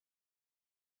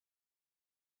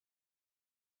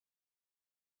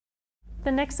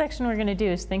The next section we're going to do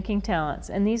is thinking talents,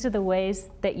 and these are the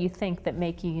ways that you think that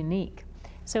make you unique.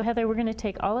 So Heather, we're going to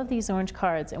take all of these orange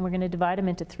cards and we're going to divide them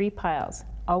into 3 piles.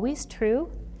 Always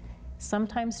true,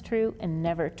 sometimes true, and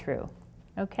never true.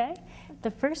 Okay? The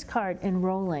first card,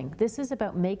 enrolling. This is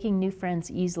about making new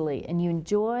friends easily, and you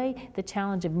enjoy the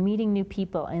challenge of meeting new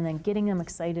people and then getting them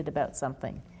excited about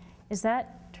something. Is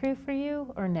that true for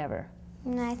you or never?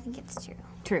 No, I think it's true.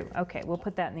 True. Okay, we'll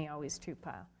put that in the always true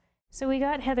pile. So we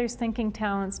got Heather's thinking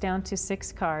talents down to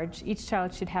 6 cards. Each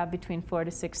child should have between 4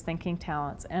 to 6 thinking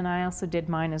talents, and I also did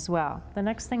mine as well. The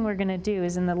next thing we're going to do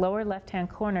is in the lower left-hand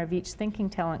corner of each thinking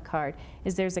talent card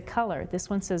is there's a color. This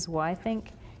one says why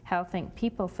think, how think,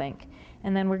 people think,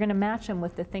 and then we're going to match them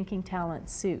with the thinking talent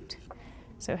suit.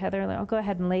 So Heather, I'll go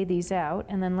ahead and lay these out,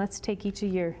 and then let's take each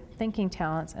of your thinking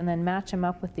talents and then match them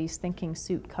up with these thinking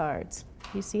suit cards.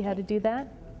 Do you see how to do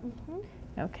that?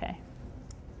 Mm-hmm. Okay.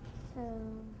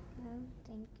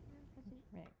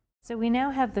 So we now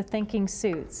have the thinking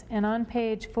suits, and on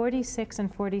page 46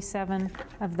 and 47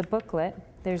 of the booklet,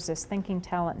 there's this thinking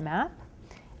talent map.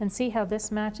 And see how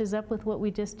this matches up with what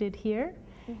we just did here?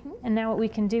 Mm-hmm. And now what we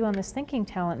can do on this thinking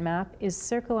talent map is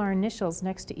circle our initials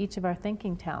next to each of our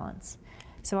thinking talents.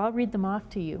 So I'll read them off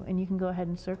to you, and you can go ahead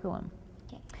and circle them.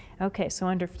 Okay. Okay, so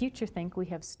under Future Think, we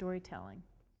have storytelling.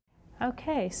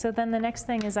 Okay, so then the next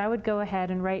thing is I would go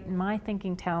ahead and write my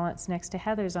thinking talents next to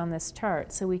Heather's on this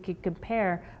chart so we could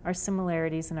compare our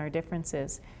similarities and our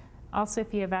differences. Also,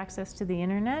 if you have access to the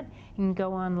internet, you can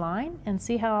go online and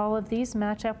see how all of these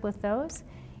match up with those.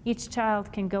 Each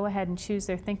child can go ahead and choose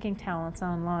their thinking talents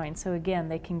online, so again,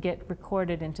 they can get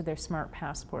recorded into their Smart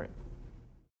Passport.